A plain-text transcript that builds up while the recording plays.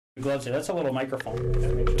Gloves here. That's a little microphone.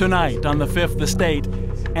 Tonight on the Fifth Estate,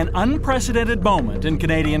 an unprecedented moment in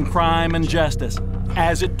Canadian crime and justice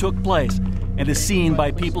as it took place and is seen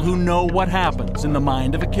by people who know what happens in the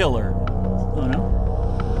mind of a killer. Oh, no?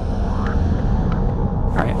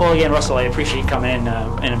 All right. Well, again, Russell, I appreciate you coming in.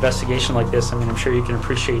 An investigation like this, I mean, I'm sure you can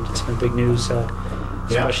appreciate it's been big news,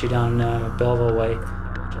 especially down Belleville way.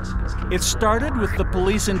 It started with the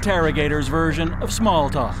police interrogator's version of small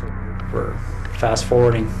talk. We're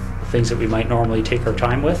fast-forwarding things that we might normally take our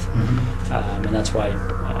time with, and that's why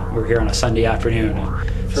we're here on a Sunday afternoon.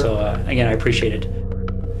 Sure. So, again, I appreciate it.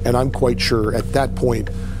 And I'm quite sure at that point,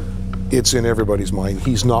 it's in everybody's mind,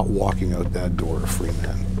 he's not walking out that door a free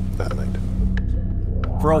man that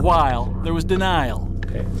night. For a while, there was denial.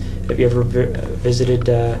 Okay. Have you ever visited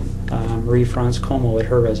Marie-France Como at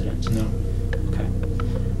her residence? No. Okay.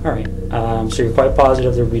 All right. So you're quite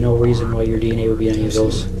positive there would be no reason why your DNA would be in any of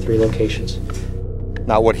those three locations?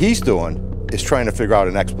 Now what he's doing is trying to figure out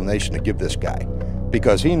an explanation to give this guy,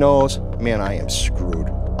 because he knows, man, I am screwed.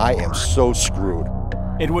 I am so screwed.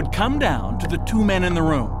 It would come down to the two men in the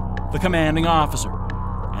room, the commanding officer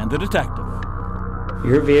and the detective.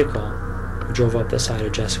 Your vehicle drove up the side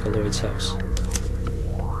of Jessica Lloyd's house.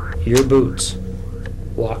 Your boots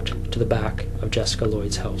walked to the back of Jessica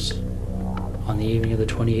Lloyd's house on the evening of the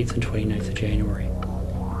 28th and 29th of January.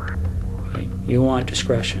 Okay. You want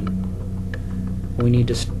discretion. We need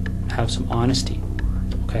to have some honesty,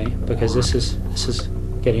 okay? Because this is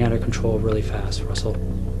getting out of control really fast, Russell.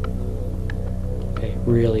 Okay,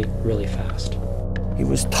 really, really fast. He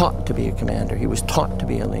was taught to be a commander. He was taught to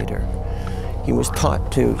be a leader. He was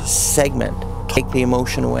taught to segment, take the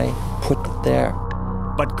emotion away, put it there.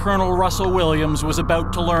 But Colonel Russell Williams was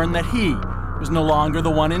about to learn that he was no longer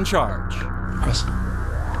the one in charge. Russell,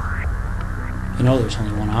 you know there's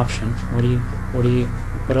only one option.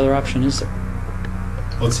 What other option is there?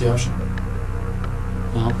 What's the option?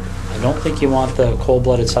 Well, I don't think you want the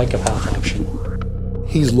cold-blooded psychopath option.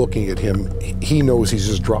 He's looking at him. He knows he's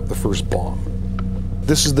just dropped the first bomb.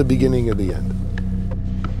 This is the beginning of the end.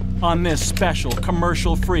 On this special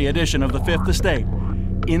commercial-free edition of the Fifth Estate,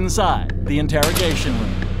 inside the interrogation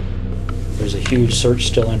room. There's a huge search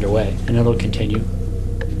still underway, and it'll continue.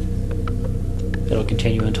 It'll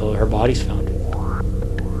continue until her body's found.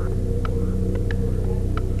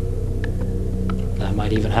 That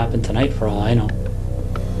might even happen tonight, for all I know.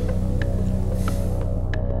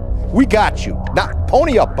 We got you. Now,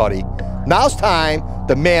 pony up, buddy. Now's time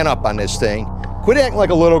to man up on this thing. Quit acting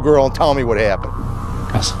like a little girl and tell me what happened.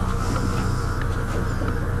 Russell,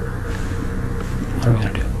 what are we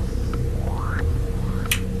gonna do?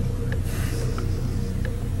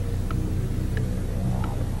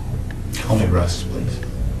 Call me Russ, please.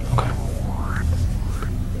 Okay.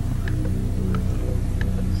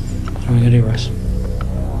 What are we gonna do, Russ?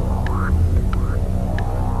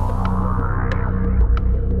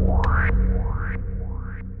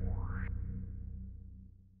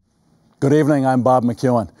 Good evening, I'm Bob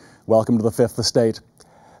McEwen. Welcome to the Fifth Estate.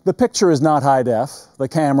 The picture is not high def, the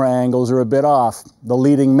camera angles are a bit off, the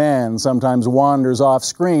leading man sometimes wanders off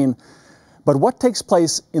screen, but what takes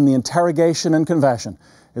place in the interrogation and confession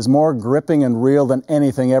is more gripping and real than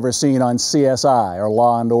anything ever seen on CSI or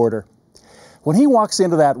Law and Order. When he walks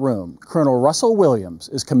into that room, Colonel Russell Williams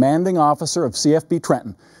is commanding officer of CFB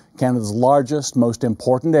Trenton, Canada's largest, most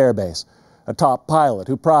important airbase, a top pilot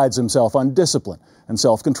who prides himself on discipline and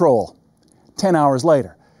self-control. 10 hours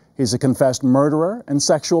later, he's a confessed murderer and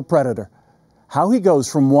sexual predator. How he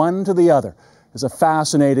goes from one to the other is a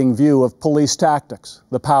fascinating view of police tactics,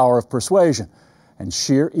 the power of persuasion, and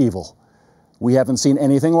sheer evil. We haven't seen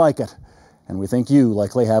anything like it, and we think you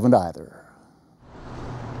likely haven't either.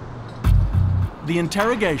 The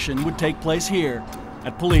interrogation would take place here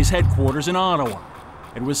at police headquarters in Ottawa.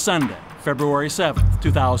 It was Sunday, February 7th,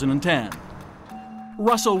 2010.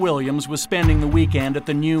 Russell Williams was spending the weekend at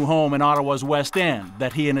the new home in Ottawa's West End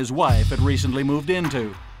that he and his wife had recently moved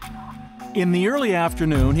into. In the early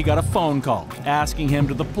afternoon, he got a phone call asking him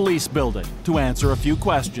to the police building to answer a few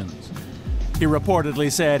questions. He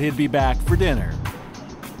reportedly said he'd be back for dinner.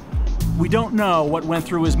 We don't know what went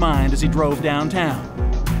through his mind as he drove downtown,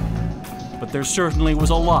 but there certainly was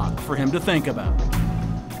a lot for him to think about.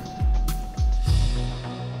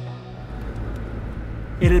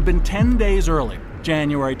 It had been 10 days earlier,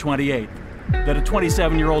 January 28th, that a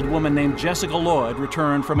 27-year-old woman named Jessica Lloyd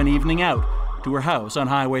returned from an evening out to her house on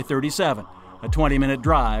Highway 37, a 20-minute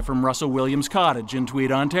drive from Russell Williams' cottage in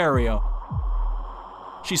Tweed, Ontario.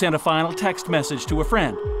 She sent a final text message to a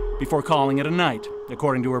friend before calling it a night,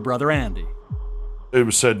 according to her brother Andy. It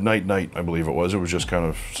was said night-night, I believe it was. It was just kind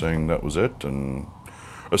of saying that was it, and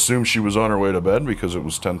assumed she was on her way to bed because it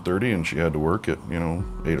was 10:30 and she had to work at,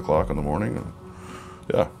 8 o'clock in the morning. And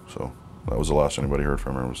yeah, so that was the last anybody heard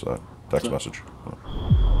from her, was that text message.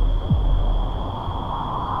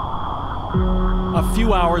 A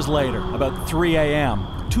few hours later, about 3 a.m.,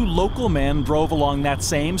 two local men drove along that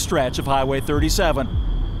same stretch of Highway 37.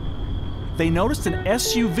 They noticed an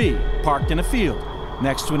SUV parked in a field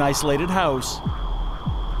next to an isolated house.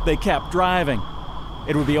 They kept driving.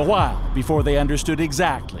 It would be a while before they understood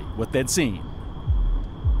exactly what they'd seen.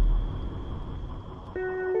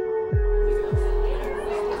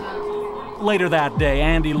 Later that day,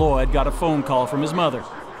 Andy Lloyd got a phone call from his mother.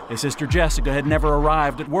 His sister Jessica had never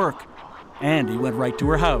arrived at work. Andy went right to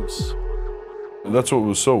her house. That's what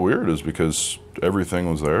was so weird, is because everything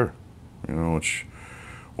was there, which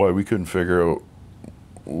why we couldn't figure out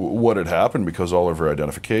what had happened, because all of her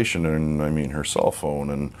identification, and I mean her cell phone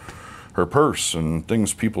and her purse and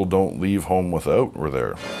things people don't leave home without, were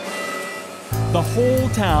there. The whole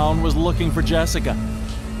town was looking for Jessica.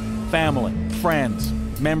 Family, friends,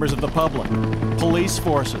 members of the public, police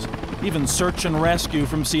forces, even search and rescue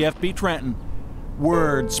from CFB Trenton.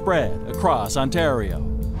 Word spread across Ontario.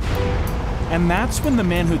 And that's when the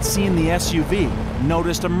men who'd seen the SUV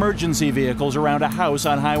noticed emergency vehicles around a house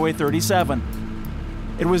on Highway 37.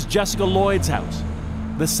 It was Jessica Lloyd's house,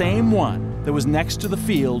 the same one that was next to the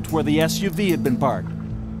field where the SUV had been parked.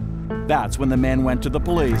 That's when the men went to the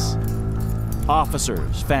police.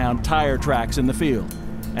 Officers found tire tracks in the field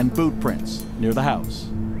and boot prints near the house.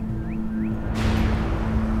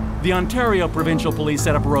 The Ontario Provincial Police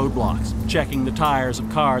set up roadblocks, checking the tires of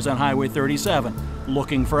cars on Highway 37,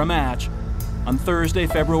 looking for a match. On Thursday,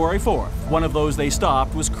 February 4th, one of those they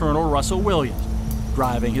stopped was Colonel Russell Williams,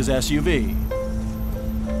 driving his SUV.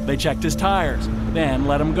 They checked his tires, then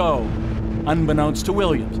let him go. Unbeknownst to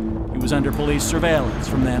Williams, he was under police surveillance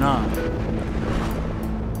from then on.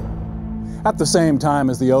 At the same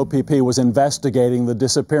time as the OPP was investigating the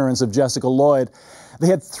disappearance of Jessica Lloyd, they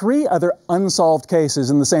had 3 other unsolved cases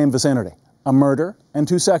in the same vicinity, a murder and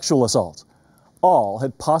 2 sexual assaults. All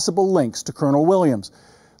had possible links to Colonel Williams.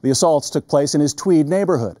 The assaults took place in his Tweed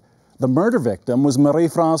neighborhood. The murder victim was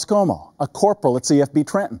Marie-France Como, a corporal at CFB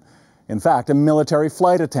Trenton. In fact, a military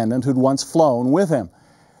flight attendant who'd once flown with him.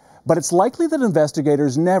 But it's likely that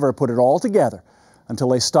investigators never put it all together until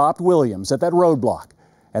they stopped Williams at that roadblock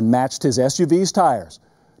and matched his SUV's tires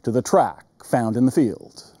to the track found in the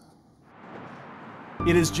field.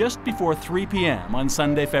 It is just before 3 p.m. on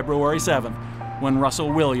Sunday, February 7th, when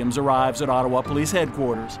Russell Williams arrives at Ottawa Police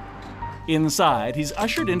Headquarters. Inside, he's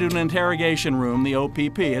ushered into an interrogation room the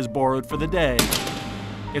OPP has borrowed for the day.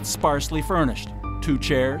 It's sparsely furnished. 2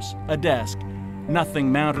 chairs, a desk,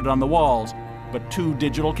 nothing mounted on the walls, but 2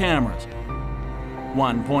 digital cameras.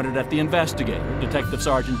 One pointed at the investigator, Detective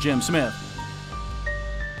Sergeant Jim Smith.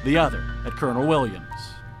 The other at Colonel Williams.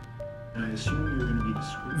 I assume you're going to be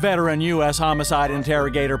discreet. Veteran U.S. homicide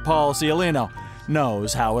interrogator Paul Cialino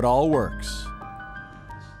knows how it all works.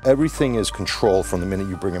 Everything is controlled from the minute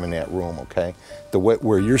you bring him in that room, okay? The way,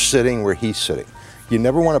 where you're sitting, where he's sitting. You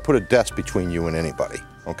never want to put a desk between you and anybody,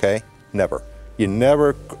 okay? Never. You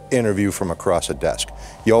never interview from across a desk.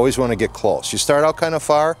 You always want to get close. You start out kind of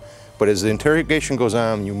far, but as the interrogation goes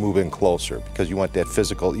on, you move in closer because you want that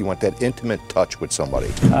physical, you want that intimate touch with somebody.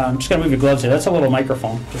 I'm just going to move your gloves here. That's a little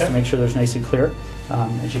microphone, just to make sure there's nice and clear.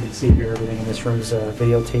 As you can see here, everything in this room is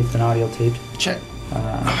videotaped and audio taped. Check.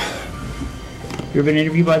 You ever been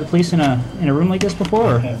interviewed by the police in a room like this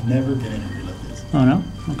before? I have never been interviewed like this. Oh, no?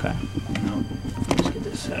 Okay. No. Let's get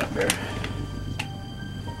this set up here.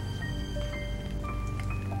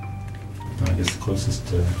 I guess the closest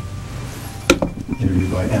to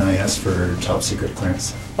interview by NIS for top secret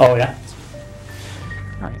clearance. Oh, yeah?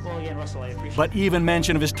 All right. Well, again, Russell, I appreciate But even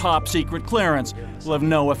mention of his top secret clearance will have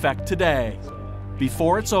no effect today.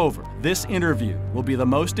 Before it's over, this interview will be the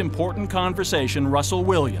most important conversation Russell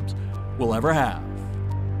Williams will ever have.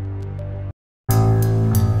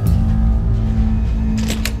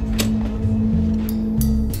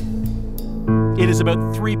 It is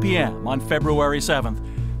about 3 p.m. on February 7th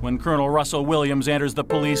when Colonel Russell Williams enters the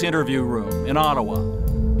police interview room in Ottawa.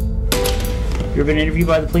 You ever been interviewed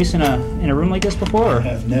by the police in a room like this before? I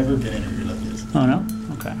have never been interviewed like this. Oh, no?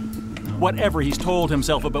 Okay. Whatever he's told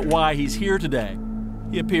himself about why he's here today,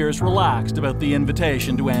 he appears relaxed about the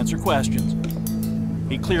invitation to answer questions.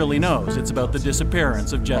 He clearly knows it's about the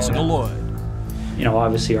disappearance of Jessica Lloyd. You know,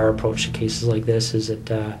 obviously our approach to cases like this is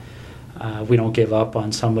that we don't give up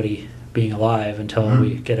on somebody being alive until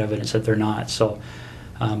we get evidence that they're not. So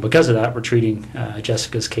Because of that, we're treating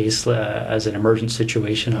Jessica's case as an emergent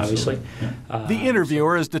situation, obviously. The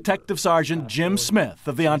interviewer is Detective Sergeant Jim Smith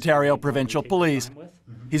of the Ontario Provincial Police.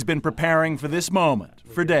 He's been preparing for this moment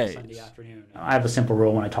for days. I have a simple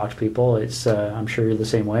rule when I talk to people. It's I'm sure you're the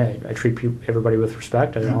same way. I treat everybody with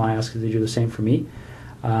respect. I ask that they do the same for me.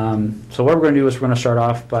 So what we're going to do is we're going to start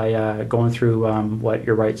off by going through what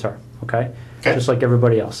your rights are, okay? Just like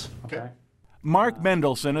everybody else, okay? Mark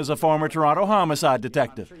Mendelson is a former Toronto homicide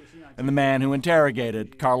detective and the man who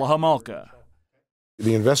interrogated Karla Homolka.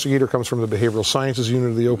 The investigator comes from the Behavioral Sciences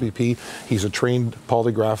Unit of the OPP. He's a trained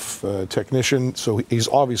polygraph technician, so he's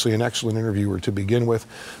obviously an excellent interviewer to begin with.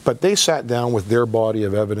 But they sat down with their body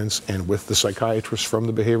of evidence and with the psychiatrist from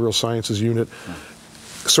the Behavioral Sciences Unit,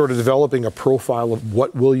 sort of developing a profile of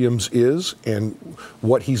what Williams is and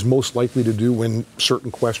what he's most likely to do when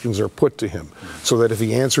certain questions are put to him. So that if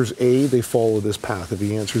he answers A, they follow this path. If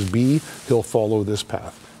he answers B, he'll follow this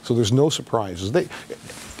path. So there's no surprises.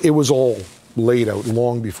 It was all laid out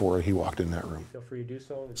long before he walked in that room.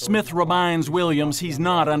 Smith reminds Williams he's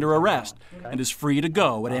not under arrest and is free to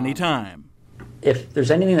go at any time. If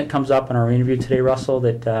there's anything that comes up in our interview today, Russell,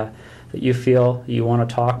 that you feel you want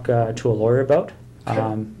to talk to a lawyer about,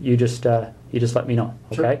 you just let me know,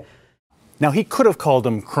 okay? Sure. Now, he could have called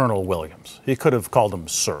him Colonel Williams. He could have called him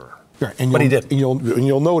Sir. Yeah, but he didn't. And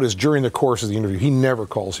you'll notice during the course of the interview, he never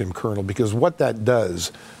calls him Colonel, because what that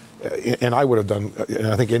does, and I would have done, and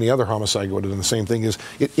I think any other homicide would have done the same thing, is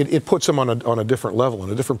it puts him on a different level, on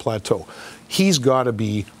a different plateau. He's got to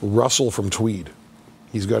be Russell from Tweed.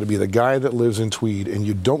 He's got to be the guy that lives in Tweed, and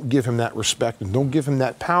you don't give him that respect and don't give him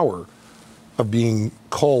that power of being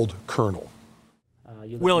called Colonel.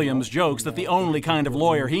 Williams jokes that the only kind of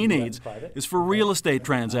lawyer he needs is for real estate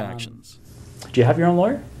transactions. Do you have your own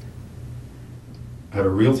lawyer? I have a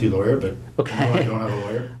realty lawyer, but okay. No, I don't have a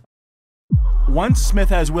lawyer. Once Smith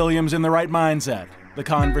has Williams in the right mindset, the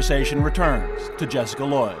conversation returns to Jessica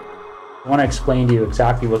Lloyd. I want to explain to you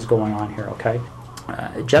exactly what's going on here, okay?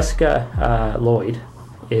 Jessica Lloyd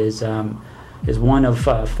is one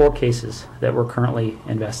of 4 cases that we're currently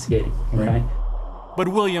investigating, okay? Right. But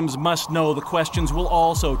Williams must know the questions will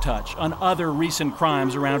also touch on other recent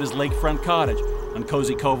crimes around his lakefront cottage on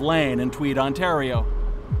Cozy Cove Lane in Tweed, Ontario.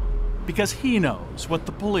 Because he knows what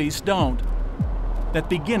the police don't. That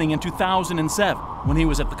beginning in 2007, when he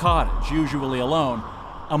was at the cottage, usually alone,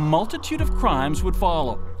 a multitude of crimes would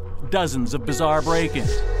follow. Dozens of bizarre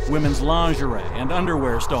break-ins, women's lingerie and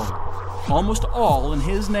underwear stolen, almost all in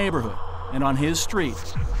his neighborhood and on his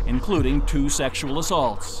street, including 2 sexual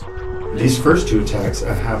assaults. These first 2 attacks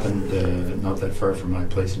happened not that far from my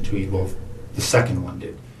place in Tweed. Well, the second one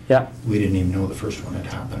did. Yeah. We didn't even know the first one had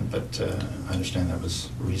happened, but I understand that was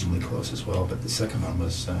reasonably close as well. But the second one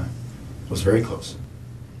was very close.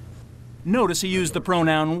 Notice he used the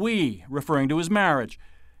pronoun we, referring to his marriage,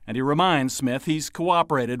 and he reminds Smith he's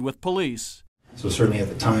cooperated with police. So certainly at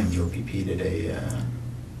the time, the OPP did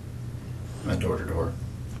a door-to-door.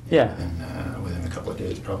 Yeah. And within a couple of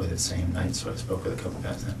days, probably the same night, so I spoke with a couple of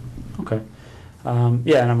guys then. Okay.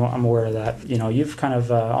 Yeah, and I'm aware of that. You know, you've kind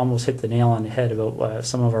of almost hit the nail on the head about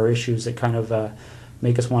some of our issues that kind of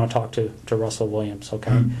make us want to talk to Russell Williams,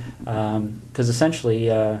 okay? Because essentially,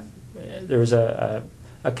 there was a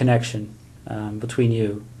connection between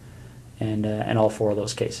you and all 4 of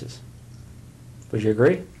those cases. Would you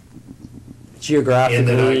agree? Geographically, and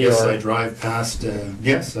then I guess I drive past,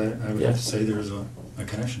 yes, I would have to say there's a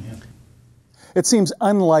connection, yeah. It seems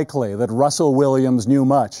unlikely that Russell Williams knew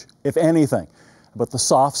much, if anything, about the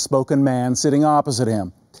soft-spoken man sitting opposite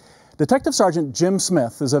him. Detective Sergeant Jim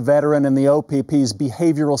Smith is a veteran in the OPP's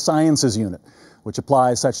Behavioral Sciences Unit, which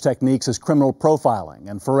applies such techniques as criminal profiling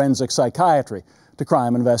and forensic psychiatry to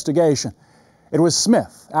crime investigation. It was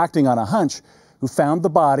Smith, acting on a hunch, who found the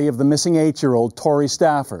body of the missing 8-year-old Tori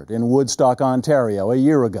Stafford in Woodstock, Ontario, a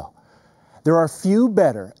year ago. There are few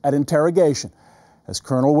better at interrogation, as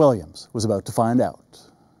Colonel Williams was about to find out.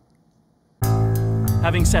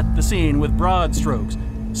 Having set the scene with broad strokes,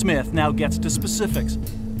 Smith now gets to specifics,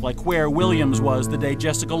 like where Williams was the day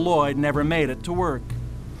Jessica Lloyd never made it to work.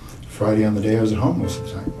 Friday on the day I was at home most of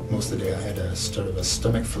the time. Most of the day I had a sort of a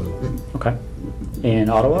stomach flu. Okay. In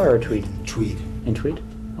Ottawa or Tweed? Tweed. In Tweed?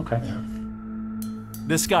 Okay. Yeah.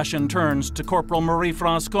 Discussion turns to Corporal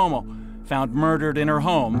Marie-France Como, found murdered in her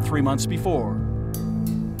home 3 months before.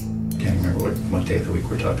 Can't remember what day of the week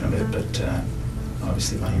we're talking about, but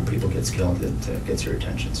obviously when your people gets killed, it gets your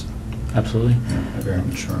attention. So, absolutely. Yeah, I'm very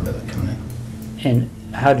much sure about that coming in.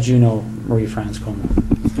 And how did you know Marie-France Como?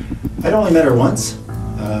 I'd only met her once.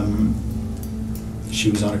 She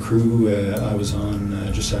was on a crew I was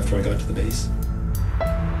on just after I got to the base.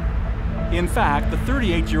 In fact, the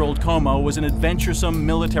 38-year-old Como was an adventuresome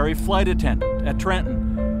military flight attendant at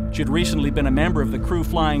Trenton. She had recently been a member of the crew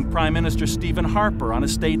flying Prime Minister Stephen Harper on a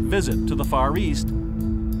state visit to the Far East.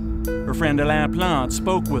 Her friend Alain Plante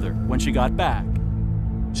spoke with her when she got back.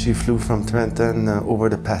 She flew from Trenton over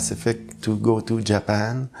the Pacific to go to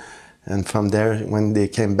Japan. And from there, when they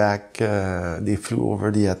came back, they flew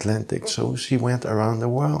over the Atlantic. So she went around the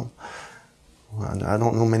world. Well, I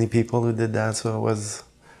don't know many people who did that, so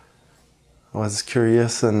I was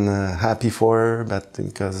curious and happy for her, but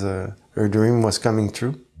because her dream was coming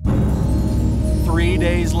true. 3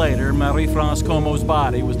 days later, Marie-France Comeau's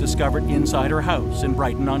body was discovered inside her house in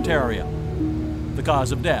Brighton, Ontario. The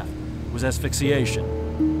cause of death was asphyxiation.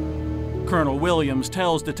 Colonel Williams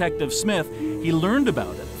tells Detective Smith he learned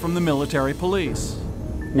about it from the military police.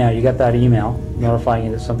 Now, you got that email notifying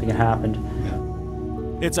you that something had happened.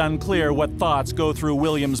 It's unclear what thoughts go through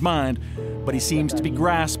Williams' mind, but he seems to be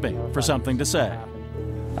grasping for something to say.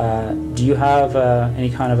 Do you have any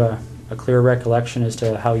kind of a clear recollection as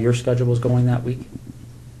to how your schedule was going that week?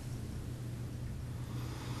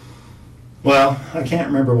 Well, I can't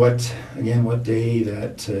remember what day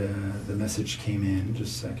that the message came in.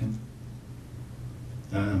 Just a second.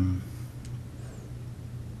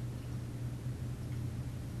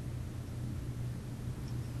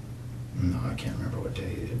 No, I can't remember what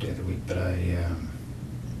day of the week, but I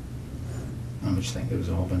just think there was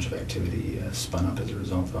a whole bunch of activity spun up as a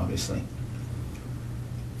result, obviously.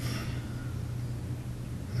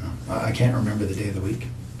 No, I can't remember the day of the week.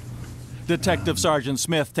 Detective Sergeant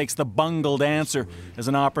Smith takes the bungled answer as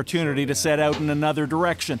an opportunity to set out in another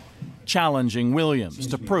direction, challenging Williams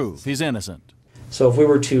to prove he's innocent. So if we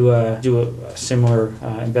were to do a similar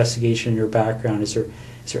investigation in your background, is there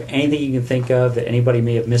anything you can think of that anybody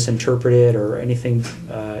may have misinterpreted, or anything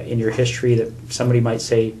in your history that somebody might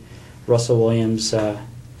say Russell Williams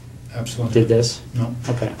Absolutely did this? No.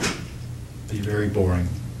 Okay. Be very boring.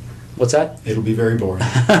 What's that? It'll be very boring.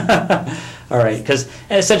 All right, because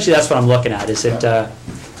essentially that's what I'm looking at. Is it?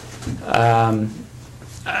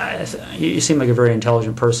 You seem like a very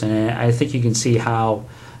intelligent person, and I think you can see how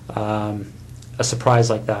a surprise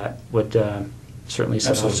like that would certainly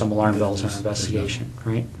set off some alarm bells in our investigation,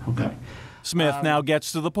 right? Okay. Smith now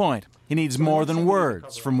gets to the point. He needs more than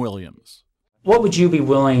words from Williams. What would you be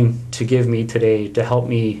willing to give me today to help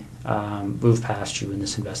me move past you in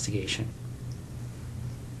this investigation?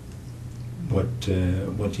 What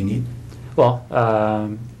do you need? Well,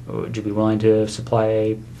 would you be willing to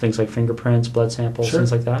supply things like fingerprints, blood samples, Sure.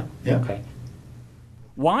 things like that? Yeah. Okay.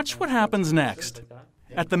 Watch what happens next.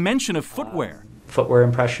 At the mention of footwear, Footwear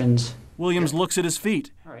impressions. Williams looks at his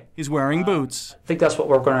feet. He's wearing boots. I think that's what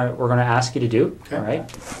we're gonna ask you to do. Okay. All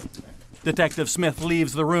right. Detective Smith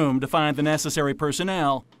leaves the room to find the necessary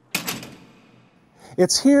personnel.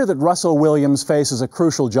 It's here that Russell Williams faces a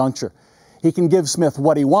crucial juncture. He can give Smith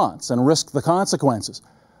what he wants and risk the consequences,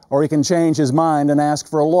 or he can change his mind and ask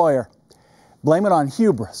for a lawyer. Blame it on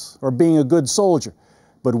hubris or being a good soldier,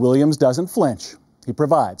 but Williams doesn't flinch. He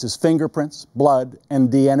provides his fingerprints, blood,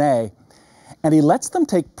 and DNA, and he lets them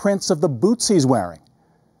take prints of the boots he's wearing.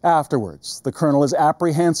 Afterwards, the colonel is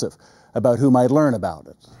apprehensive about who might learn about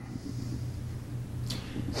it.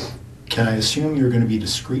 Can I assume you're going to be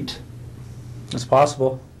discreet? It's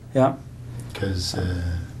possible. Yeah. Because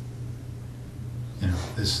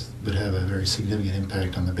this would have a very significant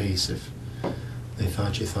impact on the base if they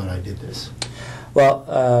thought you thought I did this. Well,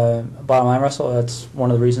 bottom line, Russell, that's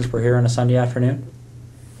one of the reasons we're here on a Sunday afternoon.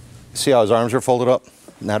 See how his arms are folded up?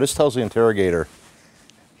 Now this tells the interrogator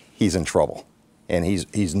he's in trouble, and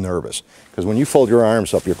he's nervous. Because when you fold your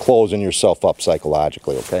arms up, you're closing yourself up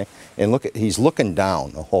psychologically, okay? And he's looking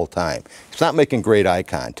down the whole time. He's not making great eye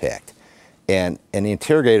contact. And the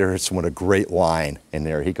interrogator hits him with a great line in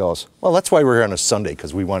there. He goes, well, that's why we're here on a Sunday,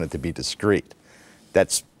 because we want it to be discreet.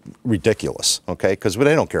 That's ridiculous, okay? Because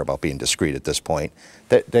they don't care about being discreet at this point.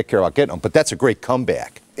 They care about getting them, but that's a great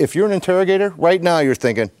comeback. If you're an interrogator, right now you're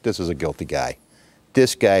thinking, this is a guilty guy.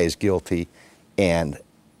 This guy is guilty, and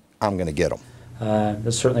I'm going to get him.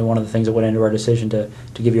 That's certainly one of the things that went into our decision to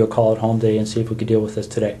give you a call at home today and see if we could deal with this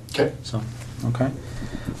today. Okay. So, okay.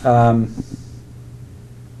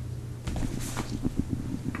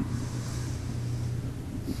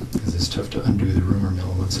 Because it's tough to undo the rumor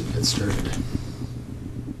mill once it gets started.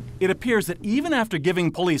 It appears that even after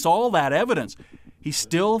giving police all that evidence, he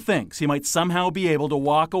still thinks he might somehow be able to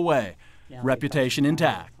walk away, reputation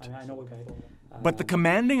intact. But the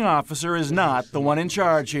commanding officer is not the one in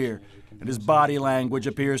charge here, and his body language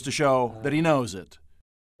appears to show that he knows it.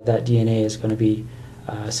 That DNA is going to be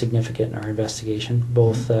significant in our investigation,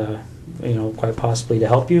 both you know, quite possibly to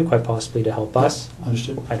help you, quite possibly to help us.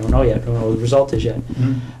 Understood. I don't know yet. Don't know what the result is yet.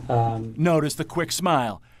 Notice the quick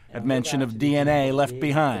smile at mention of DNA left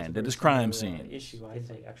behind at his crime scene.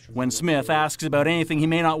 When Smith asks about anything he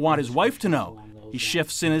may not want his wife to know, he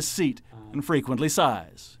shifts in his seat and frequently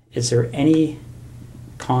sighs. Is there any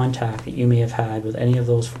contact that you may have had with any of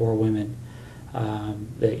those 4 women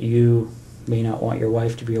that you may not want your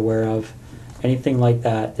wife to be aware of? Anything like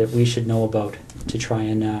that that we should know about to try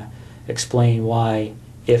and explain why,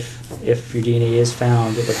 if your DNA is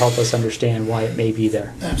found, it would help us understand why it may be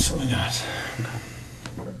there? Absolutely not. Okay.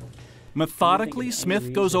 Methodically,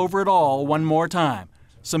 Smith goes over it all one more time,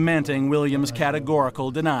 cementing Williams'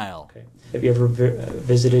 categorical denial. Okay. Have you ever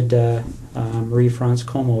visited Marie-France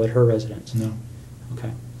Como at her residence? No.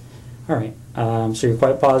 Okay. All right. So you're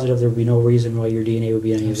quite positive there would be no reason why your DNA would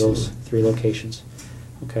be in any of those 3 locations.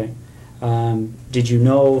 Okay. Did you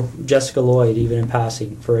know Jessica Lloyd, even in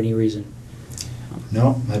passing, for any reason?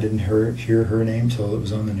 No, I didn't hear her name till it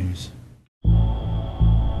was on the news.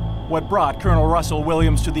 What brought Colonel Russell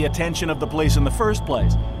Williams to the attention of the police in the first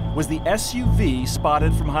place was the SUV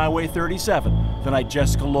spotted from Highway 37 the night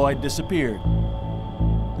Jessica Lloyd disappeared,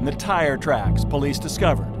 and the tire tracks police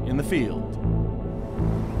discovered in the field.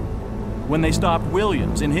 When they stopped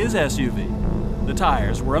Williams in his SUV, the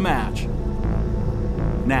tires were a match.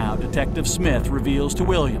 Now Detective Smith reveals to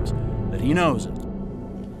Williams that he knows it.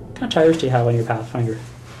 What kind of tires do you have on your Pathfinder?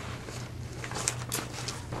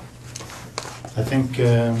 I think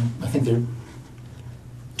they're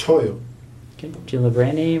Toyo. Okay. Do you know the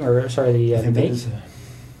brand name, or sorry, the I think make? that is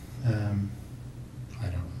I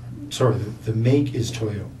don't. Sorry, the make is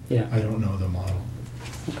Toyo. Yeah. I don't know the model.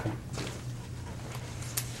 Okay.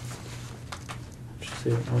 Just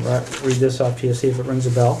see, I'll read this off to you, see if it rings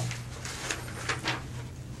a bell.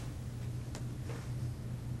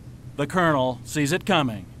 The Colonel sees it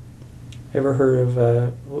coming. Ever heard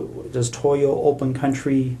of, does Toyo Open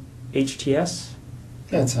Country HTS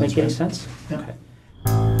That sounds make any right. sense? Yeah. Okay.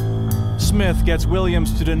 Smith gets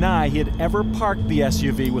Williams to deny he had ever parked the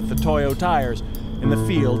SUV with the Toyo tires in the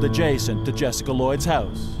field adjacent to Jessica Lloyd's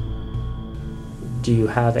house. Do you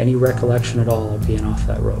have any recollection at all of being off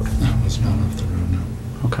that road? No, it was not off the road, no.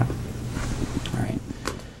 Okay. All right.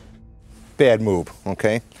 Bad move,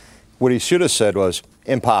 okay? What he should have said was,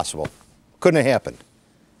 impossible. Couldn't have happened.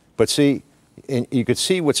 But see, and you could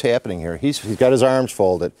see what's happening here. He's got his arms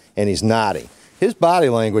folded, and he's nodding. His body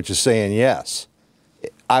language is saying, yes,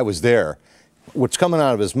 I was there. What's coming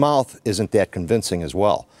out of his mouth isn't that convincing as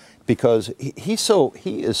well, because he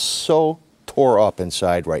is so tore up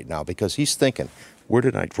inside right now, because he's thinking, where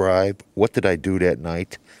did I drive? What did I do that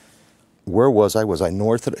night? Where was I? Was I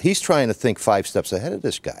north of? He's trying to think 5 steps ahead of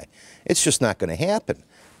this guy. It's just not going to happen.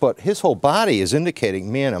 But his whole body is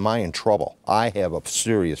indicating, man, am I in trouble? I have a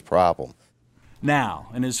serious problem. Now,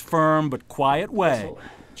 in his firm but quiet way,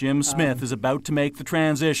 Jim Smith is about to make the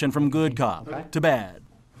transition from good cop to bad.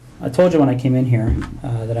 I told you when I came in here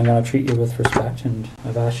that I'm going to treat you with respect, and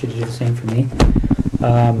I've asked you to do the same for me.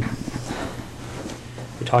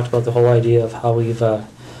 We talked about the whole idea of how we've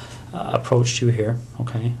approached you here,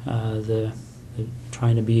 okay? The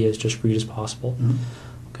trying to be as discreet as possible,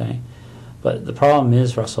 okay? But the problem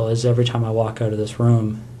is, Russell, is every time I walk out of this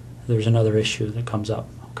room, there's another issue that comes up,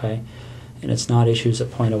 okay? And it's not issues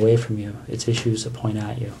that point away from you, it's issues that point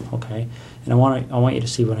at you, okay? And I want you to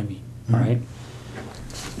see what I mean, all right?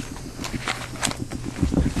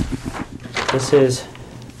 This is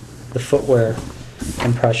the footwear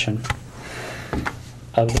impression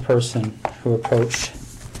of the person who approached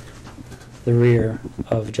the rear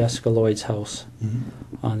of Jessica Lloyd's house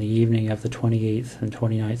on the evening of the 28th and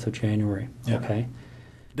 29th of January, okay?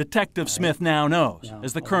 Detective Smith now knows,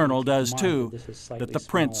 as the Colonel does too, that the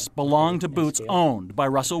prints belong to boots owned by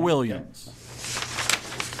Russell Williams.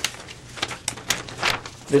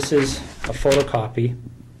 This is a photocopy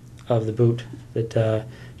of the boot that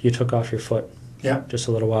you took off your foot just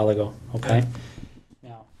a little while ago, okay?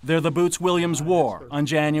 They're the boots Williams wore on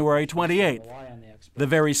January 28th, the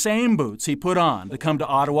very same boots he put on to come to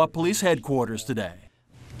Ottawa Police Headquarters today.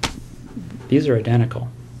 These are identical.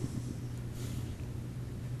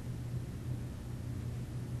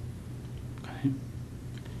 Okay.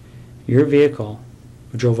 Your vehicle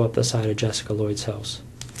drove up the side of Jessica Lloyd's house.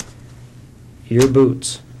 Your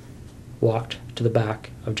boots walked to the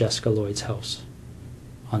back of Jessica Lloyd's house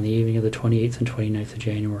on the evening of the 28th and 29th of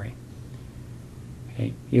January.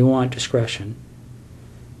 Okay. You want discretion.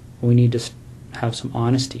 We need to have some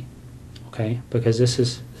honesty, okay? Because this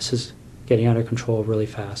is getting out of control really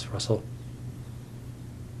fast, Russell.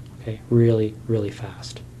 Okay, really, really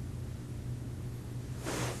fast.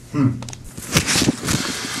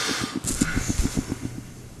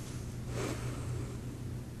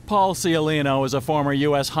 Paul Cialino is a former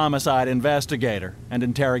U.S. homicide investigator and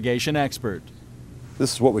interrogation expert.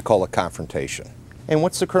 This is what we call a confrontation. And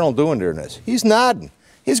what's the colonel doing during this? He's nodding.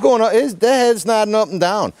 He's going, his head's nodding up and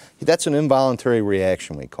down. That's an involuntary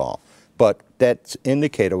reaction, we call. But that's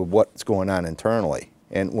indicative of what's going on internally.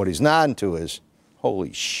 And what he's nodding to is,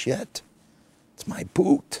 holy shit, it's my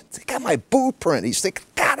boot. They got my boot print. He's thinking,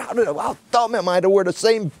 God, how dumb am I to wear the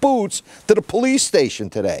same boots to the police station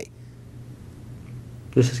today?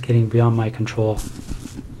 This is getting beyond my control.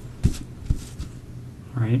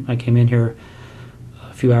 All right, I came in here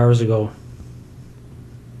a few hours ago,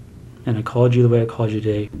 and I called you the way I called you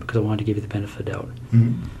today because I wanted to give you the benefit of the doubt.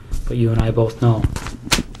 Mm-hmm. But you and I both know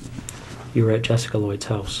you were at Jessica Lloyd's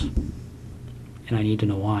house, and I need to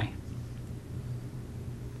know why.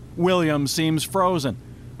 Williams seems frozen,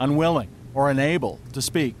 unwilling or unable to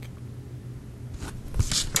speak.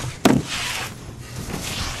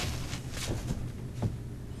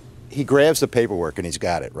 He grabs the paperwork and he's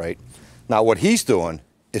got it, right? Now what he's doing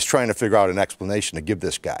is trying to figure out an explanation to give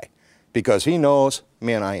this guy, because he knows,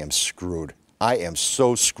 man, I am screwed. I am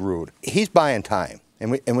so screwed. He's buying time,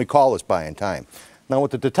 and we call this buying time. Now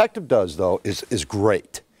what the detective does, though, is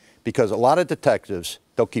great, because a lot of detectives,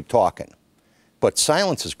 they'll keep talking. But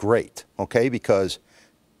silence is great, okay, because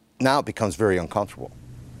now it becomes very uncomfortable.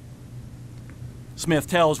 Smith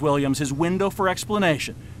tells Williams his window for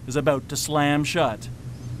explanation is about to slam shut.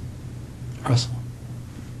 Russell,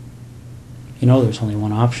 you know there's only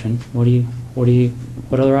one option.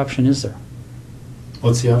 What other option is there?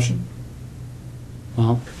 What's the option?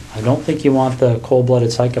 Well, I don't think you want the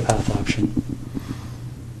cold-blooded psychopath option.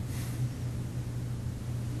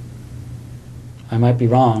 I might be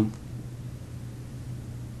wrong.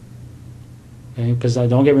 Okay, because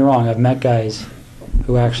don't get me wrong, I've met guys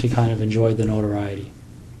who actually kind of enjoyed the notoriety,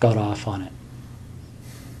 got off on it,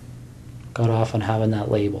 got off on having that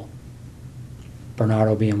label.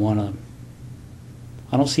 Bernardo being one of them.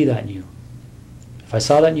 I don't see that in you. If I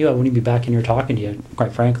saw that in you, I wouldn't be back in here talking to you,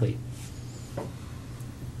 quite frankly.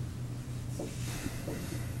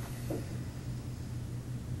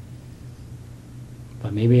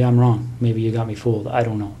 But maybe I'm wrong. Maybe you got me fooled. I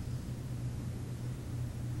don't know.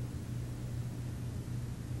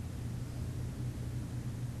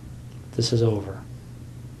 This is over.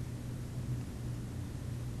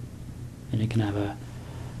 And it can have a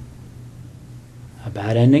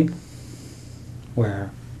bad ending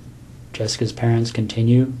where Jessica's parents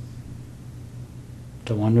continue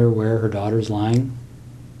to wonder where her daughter's lying.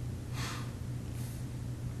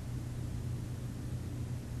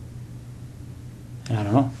 And I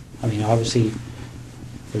don't know. I mean, obviously,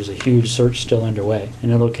 there's a huge search still underway,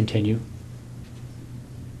 and it'll continue.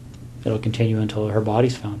 It'll continue until her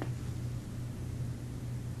body's found.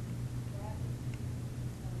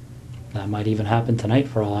 That might even happen tonight,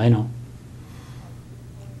 for all I know.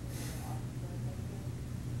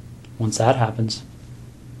 Once that happens,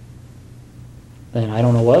 then I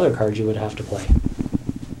don't know what other cards you would have to play.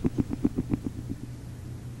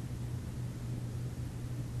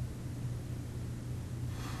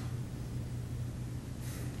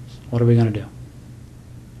 What are we going to do?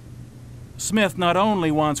 Smith not only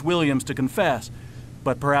wants Williams to confess,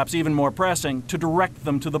 but perhaps even more pressing, to direct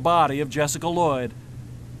them to the body of Jessica Lloyd.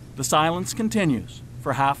 The silence continues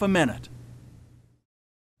for half a minute.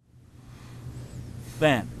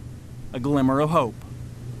 Then, a glimmer of hope.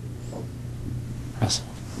 Russell,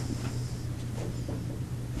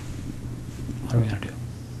 what are we going to do?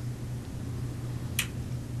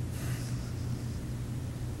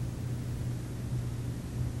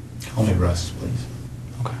 Call me Russ, please.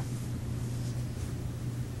 Okay.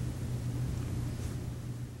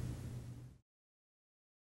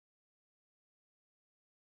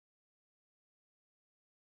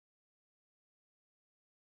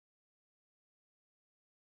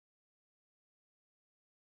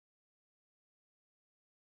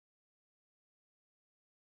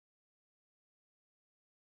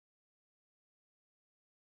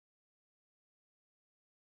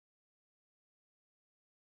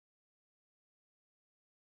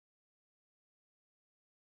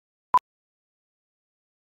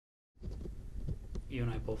 You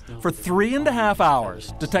and I both know. For 3.5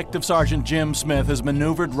 hours, Detective Sergeant Jim Smith has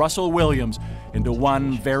maneuvered Russell Williams into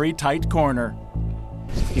one very tight corner.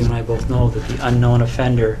 You and I both know that the unknown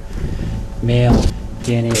offender, male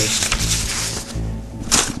DNA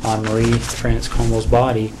on Marie Transcomo's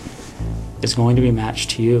body is going to be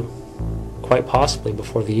matched to you, quite possibly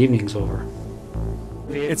before the evening's over.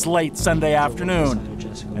 It's late Sunday afternoon,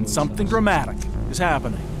 and something dramatic is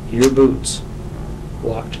happening. Your boots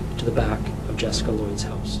walked to the back of Jessica Lloyd's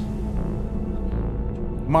house.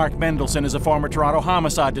 Mark Mendelson is a former Toronto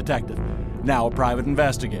homicide detective, now a private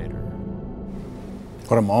investigator.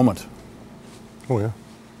 What a moment. Oh, yeah.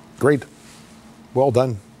 Great. Well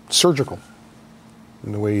done. Surgical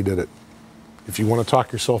in the way you did it. If you want to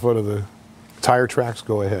talk yourself out of the tire tracks,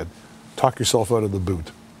 go ahead. Talk yourself out of the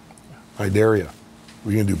boot. I dare you.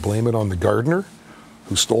 What are you going to do? Blame it on the gardener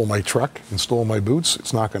who stole my truck and stole my boots?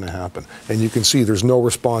 It's not going to happen. And you can see there's no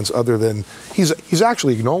response other than he's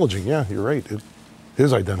actually acknowledging, yeah, you're right, it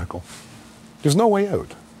is identical. There's no way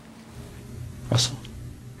out. Russell,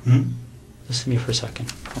 listen to me for a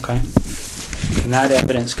second, okay? When that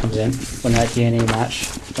evidence comes in, when that DNA match,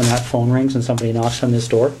 when that phone rings and somebody knocks on this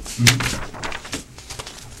door,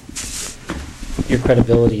 your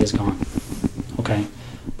credibility is gone, okay?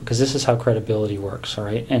 Because this is how credibility works, all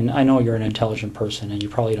right? And I know you're an intelligent person and you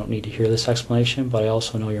probably don't need to hear this explanation, but I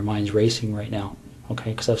also know your mind's racing right now,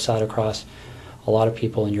 okay? Because I've sat across a lot of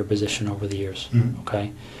people in your position over the years,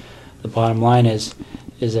 okay? The bottom line is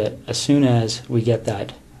that as soon as we get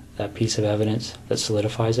that piece of evidence that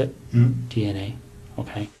solidifies it, DNA,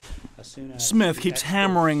 okay? As soon as Smith keeps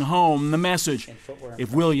hammering home the message.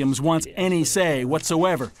 If Williams wants any say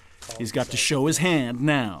whatsoever, he's got to show his hand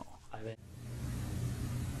now.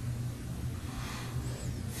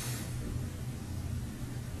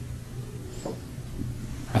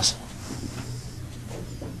 Russell,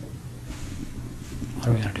 what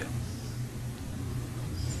are we gonna do?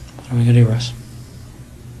 What are we gonna do, Russ?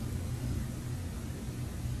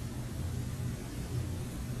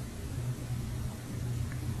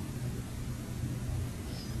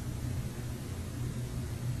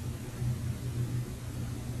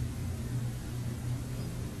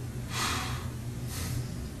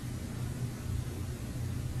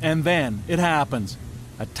 And then it happens.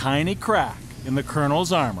 A tiny crack in the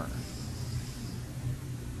Colonel's armor.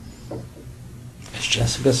 Is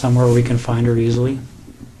Jessica somewhere we can find her easily?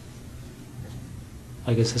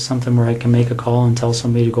 Like, is this something where I can make a call and tell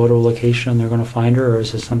somebody to go to a location and they're going to find her, or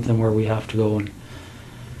is this something where we have to go and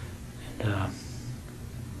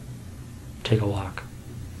take a walk?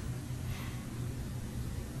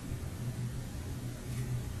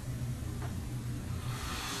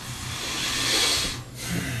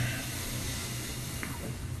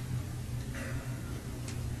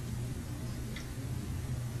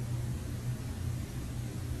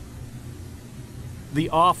 The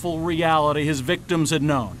awful reality his victims had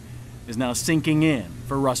known is now sinking in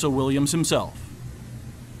for Russell Williams himself.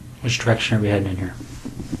 Which direction are we heading in here?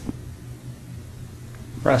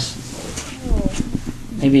 Russ,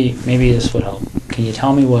 maybe this would help. Can you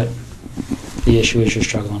tell me what the issue is you're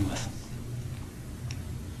struggling with?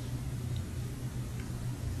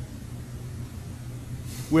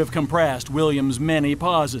 We've compressed Williams' many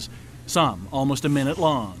pauses, some almost a minute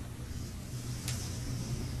long.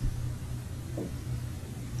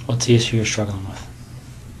 What's the issue you're struggling with?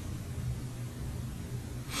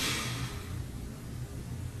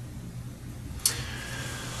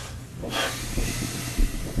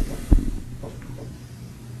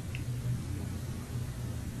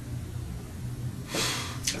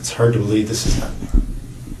 It's hard to believe this is happening.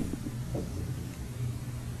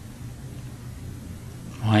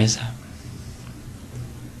 Why is that?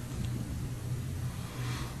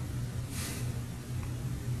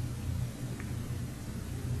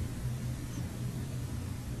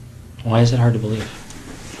 Why is it hard to believe?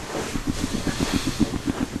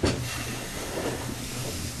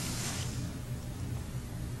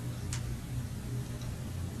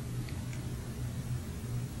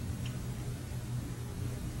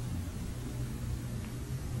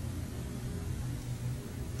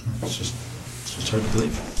 It's just hard to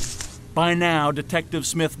believe. By now, Detective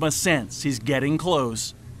Smith must sense he's getting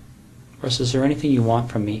close. Russ, is there anything you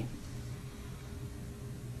want from me?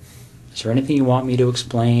 Is there anything you want me to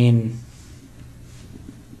explain?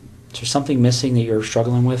 Is there something missing that you're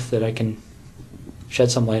struggling with that I can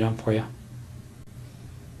shed some light on for you?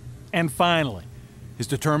 And finally, his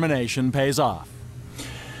determination pays off.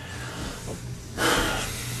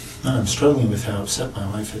 I'm struggling with how upset my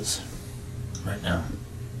wife is right now.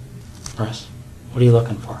 Russ, what are you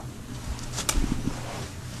looking for?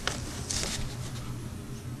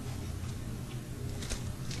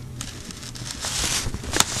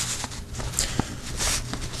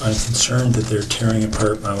 I'm concerned that they're tearing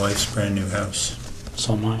apart my wife's brand new house.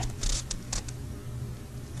 So am I.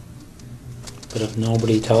 But if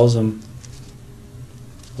nobody tells them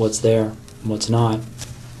what's there and what's not,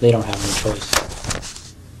 they don't have any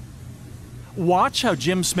choice. Watch how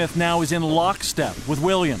Jim Smith now is in lockstep with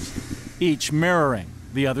Williams, each mirroring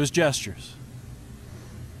the other's gestures.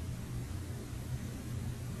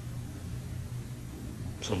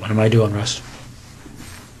 So what am I doing, Russ?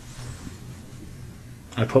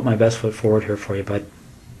 I put my best foot forward here for you, bud.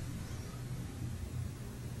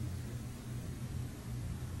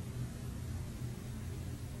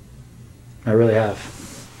 I really have.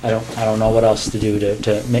 I don't know what else to do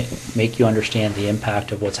to make you understand the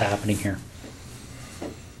impact of what's happening here.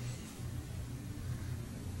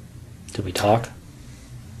 Did we talk?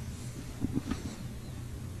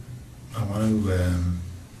 I want to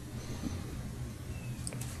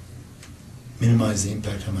minimize the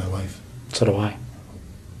impact on my wife. So do I.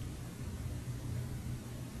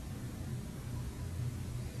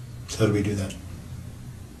 So how do we do that?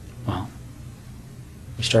 Well,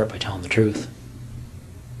 we start by telling the truth.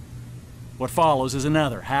 What follows is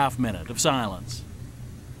another half-minute of silence.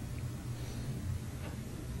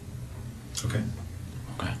 Okay.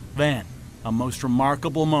 Okay. Then, a most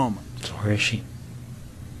remarkable moment. So where is she?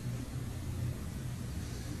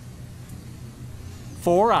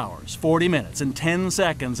 4 hours, 40 minutes, and 10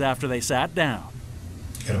 seconds after they sat down.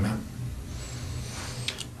 Get a map.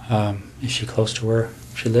 Is she close to where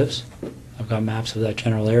she lives? I've got maps of that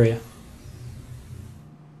general area.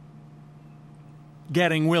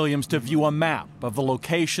 Getting Williams to view a map of the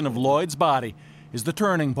location of Lloyd's body is the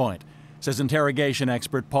turning point, says interrogation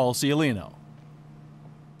expert Paul Cialino.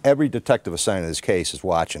 Every detective assigned to this case is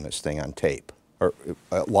watching this thing on tape or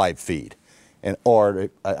live feed. Or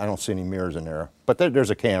I don't see any mirrors in there, but there's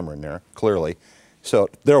a camera in there, clearly. So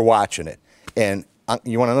they're watching it. And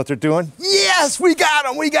you want to know what they're doing? Yes, we got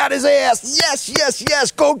him. We got his ass. Yes, yes,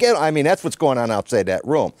 yes, go get him. I mean, that's what's going on outside that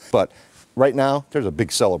room. But right now, there's a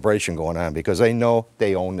big celebration going on because they know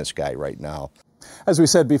they own this guy right now. As we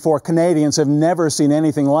said before, Canadians have never seen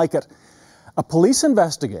anything like it. A police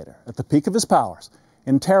investigator at the peak of his powers,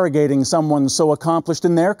 interrogating someone so accomplished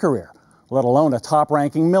in their career, let alone a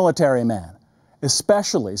top-ranking military man,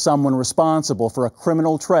 especially someone responsible for a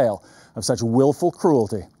criminal trail of such willful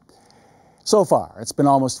cruelty. So far, it's been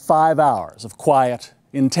almost 5 hours of quiet,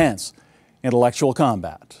 intense, intellectual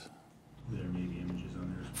combat.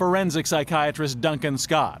 Forensic psychiatrist Duncan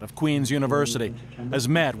Scott of Queen's University has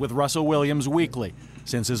met with Russell Williams weekly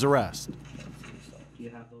since his arrest.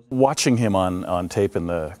 Watching him on tape in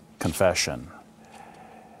the confession,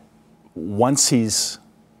 once he's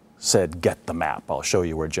said, "Get the map, I'll show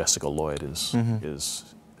you where Jessica Lloyd is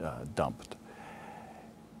dumped,"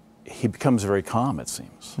 he becomes very calm, it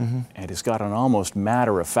seems. And he's got an almost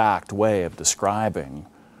matter-of-fact way of describing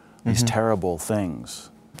these terrible things.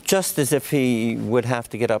 Just as if he would have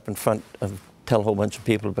to get up in front of, tell a whole bunch of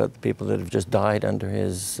people about the people that have just died under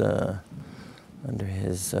his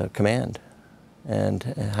command, and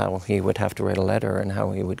how he would have to write a letter and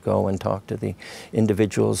how he would go and talk to the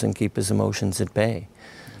individuals and keep his emotions at bay.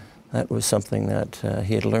 That was something that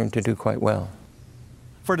he had learned to do quite well.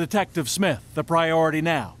 For Detective Smith, the priority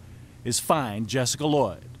now is find Jessica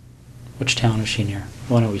Lloyd. Which town is she near?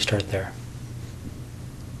 Why don't we start there?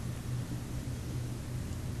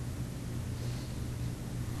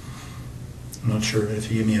 I'm not sure if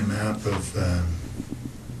you give me a map of that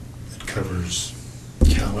covers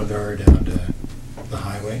Calabar down to the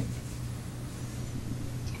highway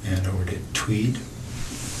and over to Tweed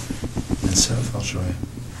and south, I'll show you.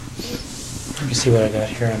 Let me see what I got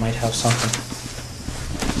here. I might have something.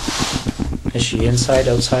 Is she inside,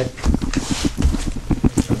 outside?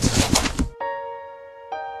 Outside.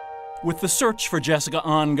 With the search for Jessica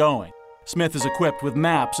ongoing, Smith is equipped with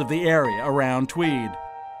maps of the area around Tweed.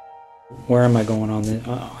 Where am I going on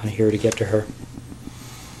here to get to her?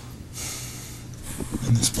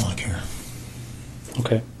 In this block here.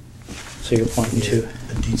 Okay. So you're pointing to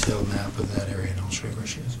a detailed map of that area, and I'll show you where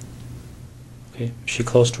she is. Okay. Is she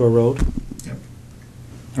close to a road? Yep.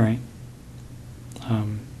 All right.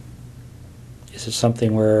 Is it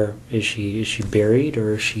something where is she buried,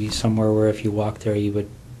 or is she somewhere where if you walk there you would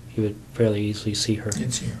fairly easily see her?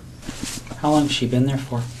 It's here. How long has she been there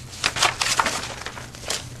for?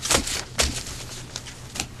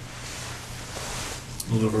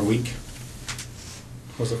 A little over a week.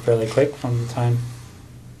 Was it fairly quick from the time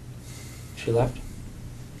she left?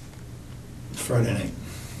 Friday night.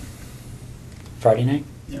 Friday night?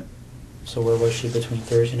 Yep. So where was she between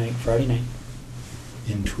Thursday night and Friday night?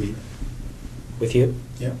 In Tweed. With you?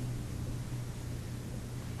 Yep.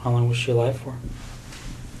 How long was she alive for?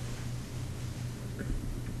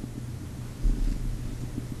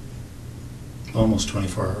 Almost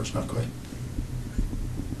 24 hours, not quite.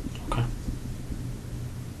 Okay.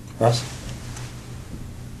 Russ?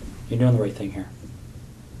 You're doing the right thing here.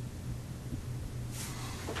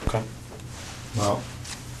 Okay. Well,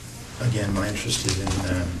 again, my interest is in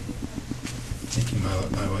making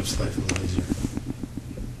my wife's life a little easier.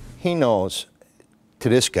 He knows, to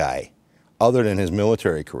this guy, other than his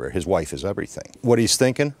military career, his wife is everything. What he's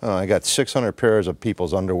thinking, oh, I got 600 pairs of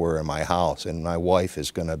people's underwear in my house and my wife is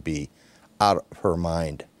going to be out of her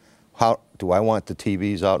mind. How do I want the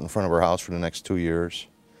TVs out in front of her house for the next 2 years?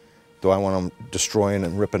 Do I want them destroying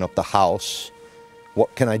and ripping up the house?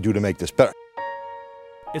 What can I do to make this better?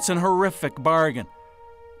 It's an horrific bargain.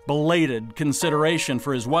 Belated consideration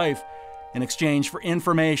for his wife in exchange for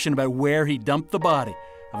information about where he dumped the body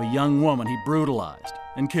of a young woman he brutalized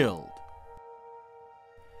and killed.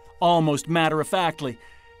 Almost matter-of-factly,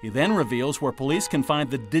 he then reveals where police can find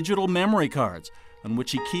the digital memory cards on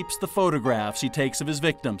which he keeps the photographs he takes of his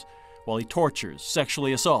victims while he tortures,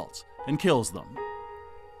 sexually assaults, and kills them.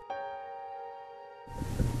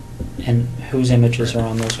 And whose images are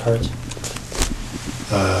on those cards?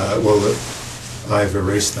 Well, I've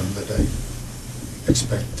erased them, but I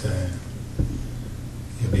expect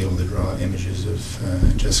you'll be able to draw images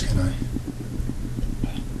of Jessica and I.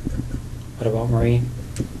 What about Marie?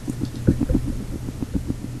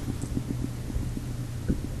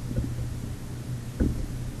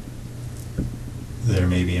 There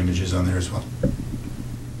may be images on there as well.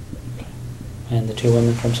 And the two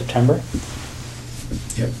women from September?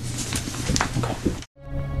 Yep. Okay.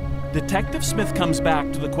 Detective Smith comes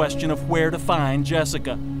back to the question of where to find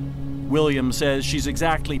Jessica. Williams says she's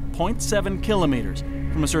exactly 0.7 kilometers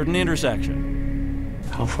from a certain intersection.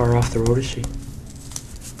 How far off the road is she?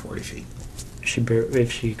 40 feet.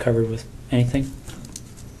 Is she covered with anything?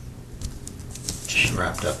 She's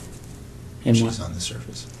wrapped up. In She's what? on the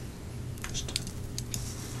surface. Just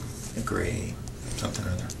a gray something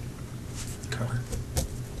or other cover.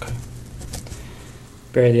 Okay.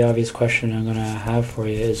 Barry, the obvious question I'm going to have for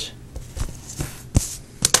you is,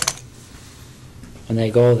 when they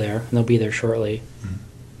go there, and they'll be there shortly,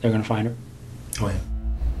 they're going to find her? Oh, yeah.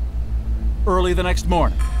 Early the next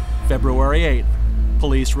morning, February 8th,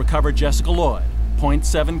 police recovered Jessica Lloyd,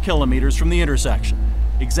 0.7 kilometers from the intersection,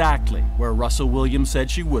 exactly where Russell Williams said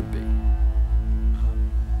she would be.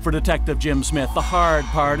 For Detective Jim Smith, the hard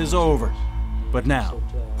part is over. But now,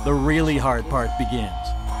 the really hard part begins.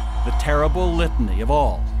 The terrible litany of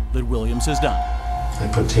all that Williams has done. I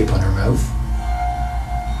put tape on her mouth,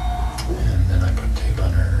 and then I put tape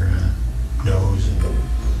on her nose and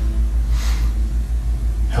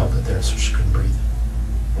held it there so she couldn't breathe.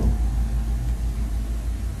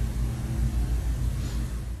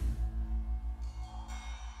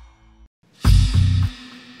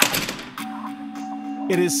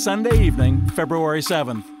 It is Sunday evening, February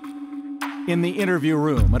 7th. In the interview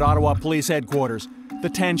room at Ottawa Police Headquarters, the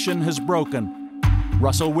tension has broken.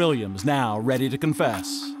 Russell Williams now ready to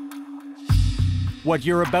confess. What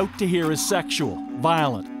you're about to hear is sexual,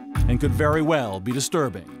 violent, and could very well be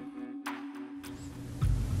disturbing.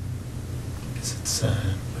 Because it's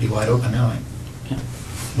pretty wide open now, eh? Yeah.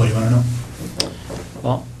 What do you want to know?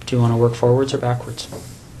 Well, do you want to work forwards or backwards?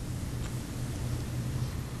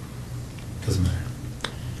 Doesn't matter.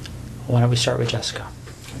 Why don't we start with Jessica?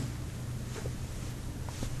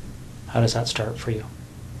 How does that start for you?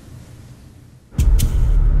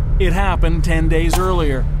 It happened 10 days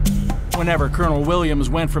earlier. Whenever Colonel Williams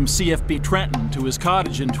went from CFB Trenton to his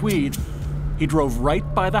cottage in Tweed, he drove right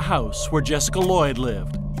by the house where Jessica Lloyd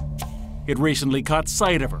lived. He'd recently caught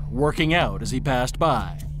sight of her working out as he passed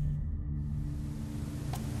by.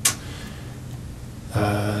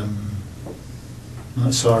 I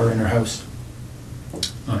saw her in her house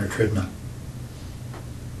on her treadmill.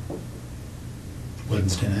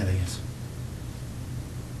 Wednesday night, I guess.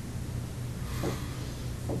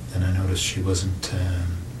 Then I noticed she wasn't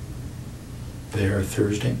there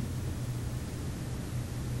Thursday.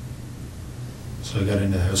 So I got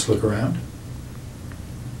into the house to look around.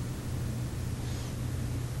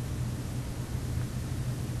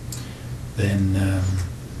 Then,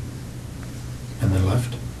 and then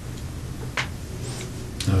left.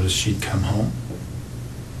 Noticed she'd come home.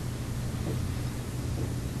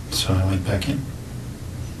 So I went back in.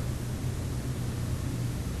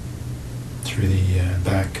 Through the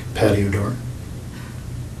back patio door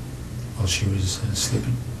while she was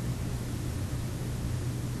sleeping.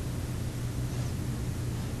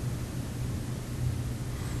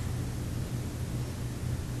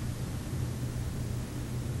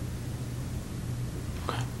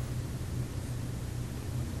 Okay.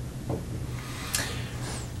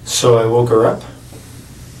 So I woke her up.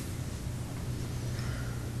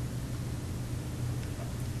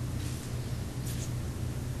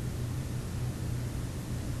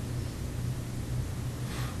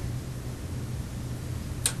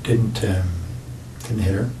 Didn't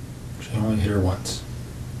hit her. She only hit her once.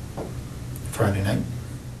 Friday night.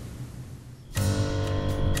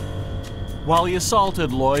 While he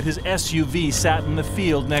assaulted Lloyd, his SUV sat in the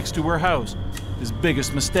field next to her house, his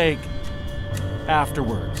biggest mistake.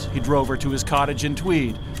 Afterwards, he drove her to his cottage in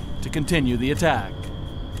Tweed to continue the attack.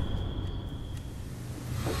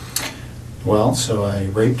 Well, so I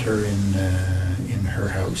raped her in her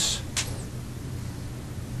house.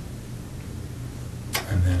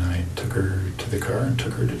 And then I took her to the car and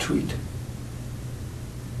took her to Tweed.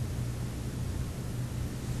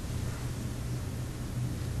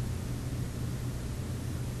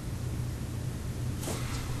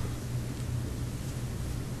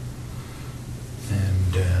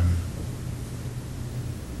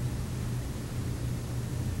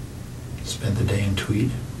 Spent the day in Tweed.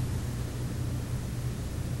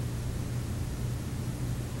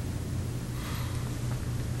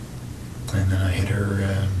 And then I hit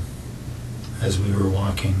her as we were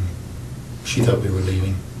walking. She thought we were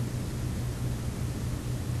leaving.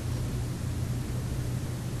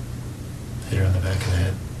 Hit her on the back of the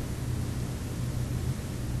head.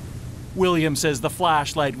 William says the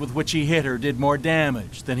flashlight with which he hit her did more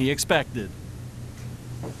damage than he expected.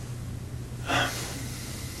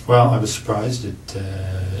 Well, I was surprised that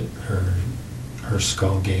her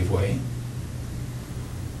skull gave way.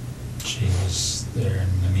 She was there and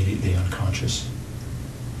immediately unconscious.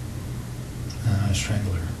 And I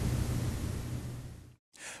strangled her.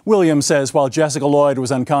 William says while Jessica Lloyd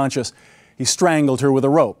was unconscious, he strangled her with a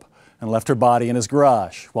rope and left her body in his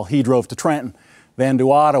garage while he drove to Trenton, then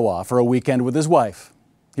to Ottawa for a weekend with his wife.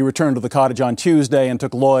 He returned to the cottage on Tuesday and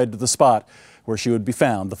took Lloyd to the spot where she would be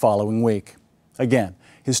found the following week. Again,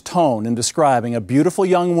 his tone in describing a beautiful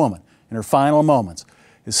young woman in her final moments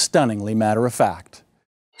is stunningly matter-of-fact.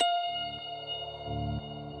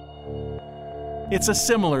 It's a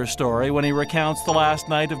similar story when he recounts the last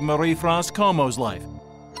night of Marie-France Comeau's life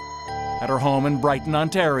at her home in Brighton,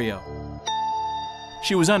 Ontario.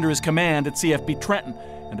 She was under his command at CFB Trenton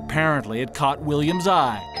and apparently had caught William's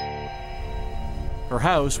eye. Her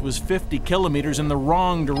house was 50 kilometers in the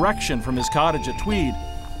wrong direction from his cottage at Tweed,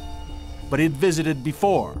 but he'd visited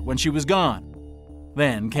before when she was gone,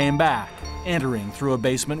 then came back, entering through a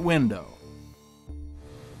basement window.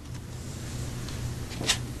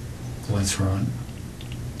 The lights were on.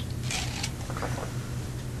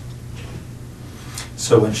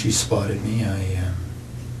 So when she spotted me, I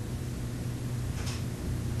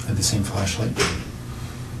had the same flashlight.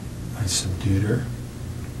 I subdued her.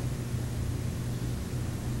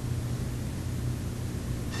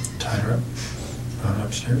 Tied her up, brought her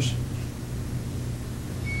upstairs.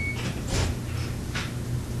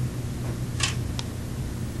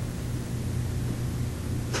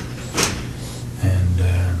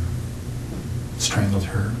 Strangled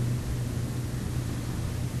her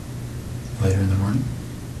later in the morning.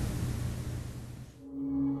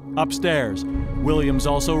 Upstairs, Williams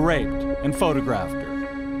also raped and photographed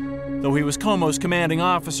her. Though he was Comeau's commanding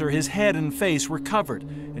officer, his head and face were covered,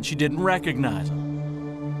 and she didn't recognize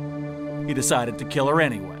him. He decided to kill her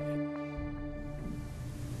anyway.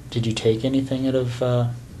 Did you take anything out of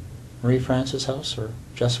Marie-France's house or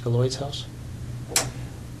Jessica Lloyd's house?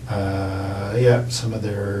 Yeah, some of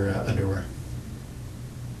their underwear.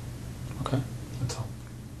 Okay. That's all.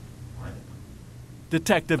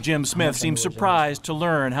 Detective Jim Smith seemed surprised to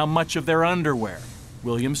learn how much of their underwear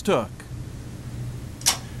Williams took.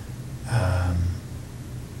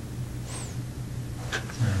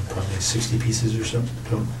 Probably 60 pieces or so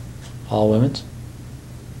total. All women's?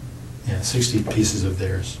 Yeah, 60 pieces of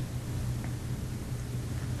theirs.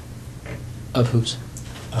 Of whose?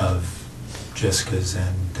 Of Jessica's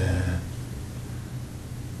and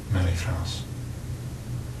Marie-France.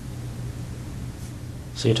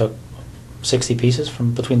 So you took 60 pieces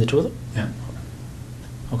from between the two of them? Yeah.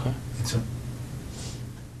 Okay. I think so.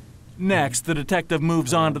 Next, the detective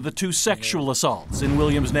moves on to the two sexual assaults in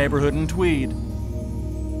Williams' neighborhood in Tweed.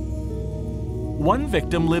 One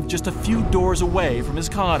victim lived just a few doors away from his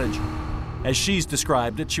cottage. As she's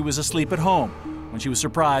described it, she was asleep at home when she was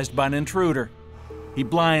surprised by an intruder. He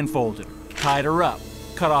blindfolded her, tied her up,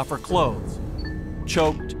 cut off her clothes,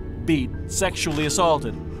 choked, beat, sexually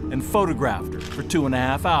assaulted, and photographed her for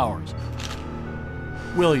 2.5 hours.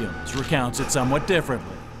 Williams recounts it somewhat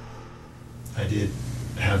differently. I did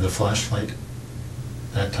have the flashlight.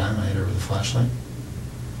 That time I hit her with a flashlight.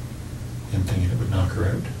 Didn't think it would knock her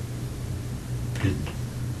out. Did.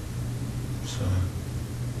 So,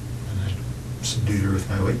 and I subdued her with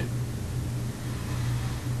my weight.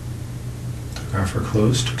 Took off her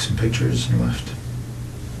clothes, took some pictures, and left.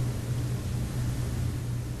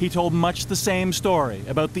 He told much the same story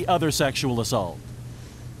about the other sexual assault.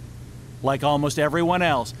 Like almost everyone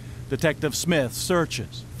else, Detective Smith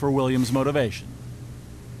searches for Williams' motivation.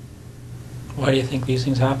 Why do you think these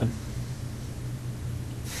things happen?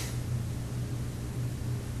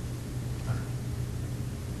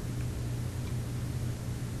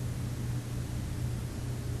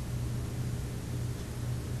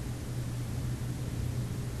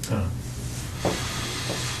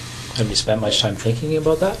 Have you spent much time thinking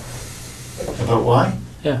about that? About why?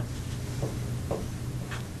 Yeah.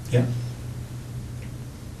 Yeah.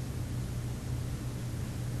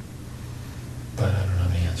 But I don't know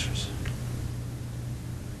the answers.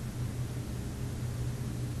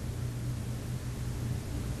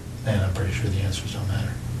 And I'm pretty sure the answers don't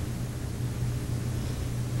matter.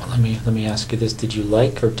 Well, let me ask you this: did you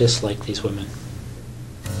like or dislike these women?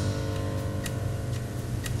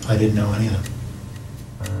 I didn't know any of them.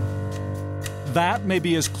 That may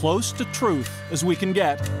be as close to truth as we can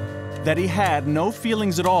get, that he had no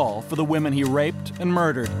feelings at all for the women he raped and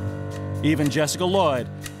murdered, even Jessica Lloyd,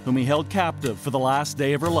 whom he held captive for the last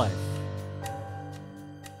day of her life.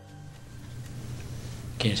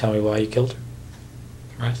 Can you tell me why you killed her?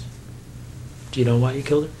 Right? Do you know why you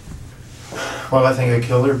killed her? Well, I think I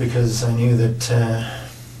killed her because I knew that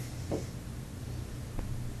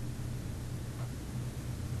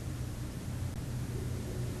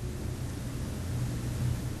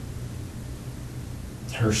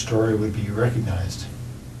her story would be recognized.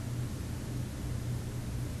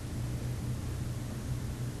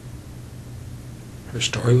 Her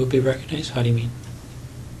story would be recognized? How do you mean?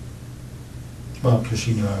 Well, because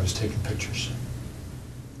she knew I was taking pictures.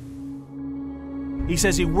 He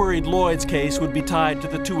says he worried Lloyd's case would be tied to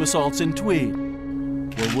the 2 assaults in Tweed,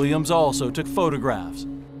 where Williams also took photographs.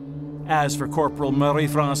 As for Corporal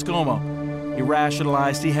Marie-France Como, he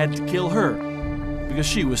rationalized he had to kill her because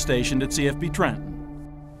she was stationed at CFB Trenton.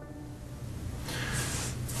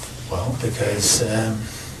 Well, because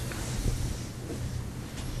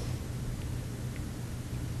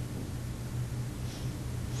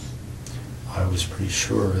I was pretty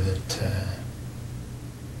sure that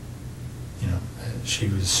she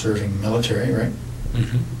was serving military, right?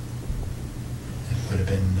 Mm-hmm. It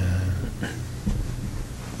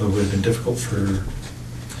would have been difficult for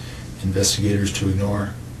investigators to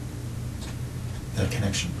ignore that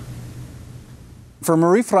connection. For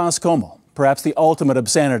Marie-France Como, perhaps the ultimate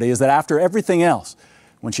obscenity is that after everything else,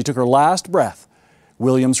 when she took her last breath,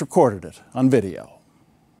 Williams recorded it on video.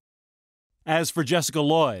 As for Jessica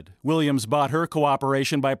Lloyd, Williams bought her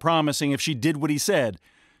cooperation by promising if she did what he said,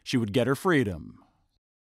 she would get her freedom.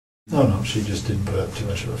 No, she just didn't put up too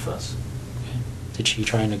much of a fuss. Okay. Did she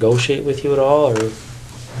try and negotiate with you at all, or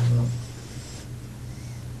No.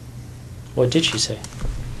 what did she say?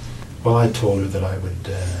 Well, I told her that I would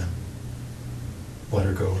let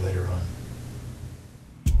her go later on.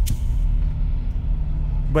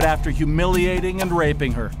 But after humiliating and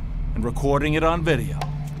raping her and recording it on video,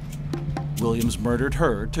 Williams murdered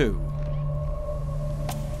her too.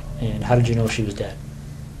 And how did you know she was dead?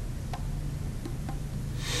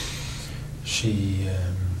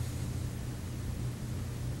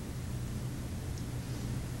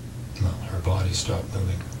 Her body stopped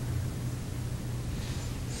moving.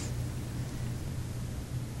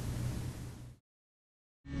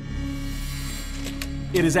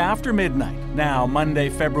 It is after midnight, now Monday,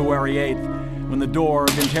 February 8th, when the door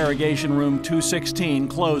of Interrogation Room 216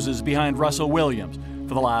 closes behind Russell Williams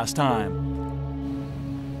for the last time.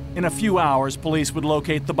 In a few hours, police would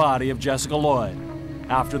locate the body of Jessica Lloyd.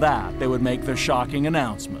 After that, they would make their shocking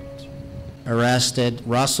announcement. Arrested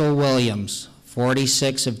Russell Williams,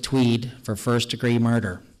 46 of Tweed, for first-degree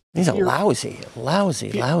murder. He's a lousy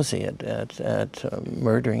at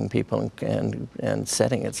murdering people and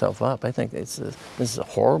setting itself up. I think this is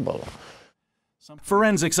horrible.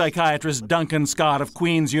 Forensic psychiatrist Duncan Scott of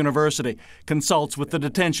Queen's University consults with the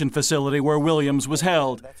detention facility where Williams was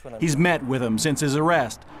held. He's met with him since his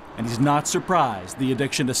arrest, and he's not surprised the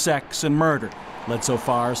addiction to sex and murder led so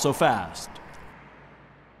far so fast.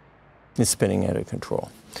 It's spinning out of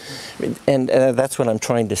control. And that's what I'm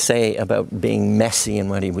trying to say about being messy in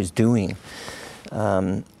what he was doing.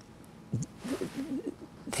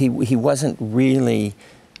 He wasn't really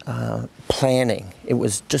planning. It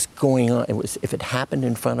was just going on. It was, if it happened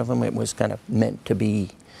in front of him, it was kind of meant to be.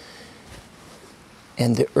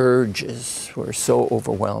 And the urges were so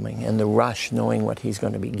overwhelming, and the rush, knowing what he's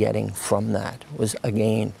going to be getting from that, was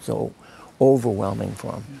again so overwhelming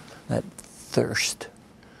for him. That thirst,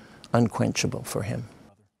 unquenchable for him.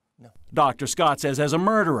 Dr. Scott says as a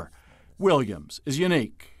murderer, Williams is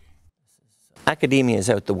unique. Academia is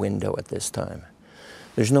out the window at this time.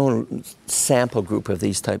 There's no sample group of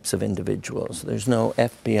these types of individuals. There's no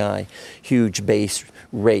FBI huge base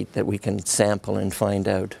rate that we can sample and find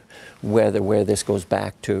out where this goes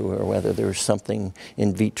back to, or whether there's something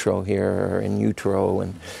in vitro here or in utero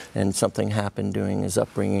and something happened during his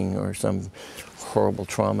upbringing or some horrible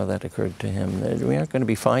trauma that occurred to him. We aren't going to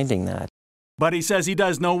be finding that. But he says he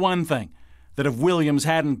does know one thing, that if Williams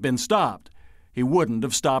hadn't been stopped, he wouldn't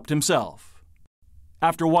have stopped himself.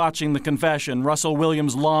 After watching the confession, Russell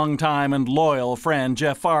Williams' longtime and loyal friend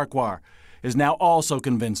Jeff Farquhar is now also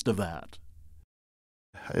convinced of that.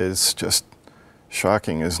 It's just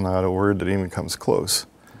shocking is not a word that even comes close.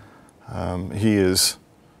 I've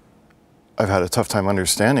had a tough time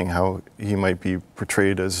understanding how he might be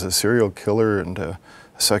portrayed as a serial killer and a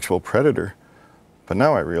sexual predator. But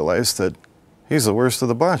now I realize that he's the worst of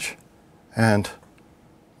the bunch. And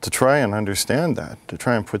to try and understand that, to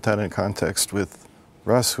try and put that in context with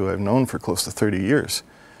Russ, who I've known for close to 30 years,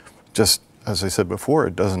 just as I said before,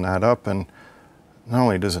 it doesn't add up. And not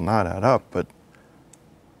only does it not add up, but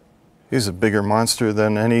he's a bigger monster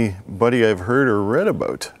than anybody I've heard or read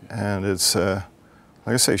about. And it's, like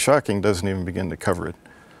I say, shocking doesn't even begin to cover it.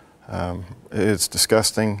 It's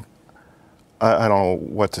disgusting. I don't know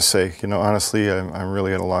what to say. You know, honestly, I'm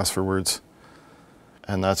really at a loss for words.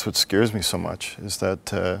 And that's what scares me so much, is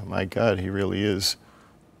that, my God, he really is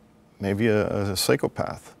maybe a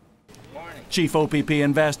psychopath. Chief OPP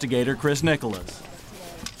investigator Chris Nicholas.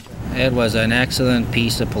 It was an excellent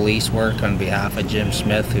piece of police work on behalf of Jim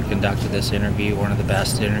Smith, who conducted this interview, one of the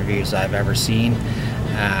best interviews I've ever seen.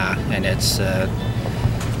 And it's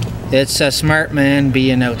a smart man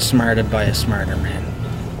being outsmarted by a smarter man.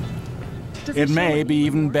 It may be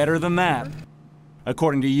even better than that,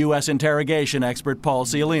 according to U.S. interrogation expert Paul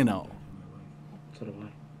Cialino.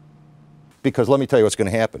 Because let me tell you what's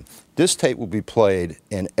going to happen. This tape will be played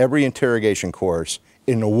in every interrogation course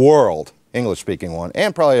in the world, English-speaking one,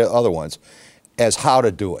 and probably other ones, as how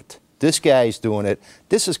to do it. This guy's doing it.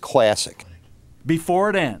 This is classic. Before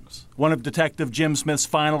it ends, one of Detective Jim Smith's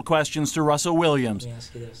final questions to Russell Williams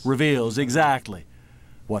reveals exactly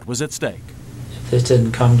what was at stake. If this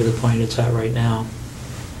didn't come to the point it's at right now,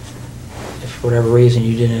 if for whatever reason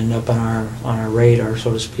you didn't end up on our radar,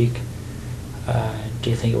 so to speak, do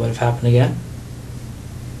you think it would have happened again?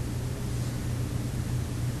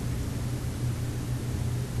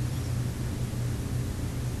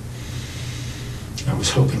 I was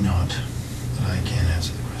hoping not.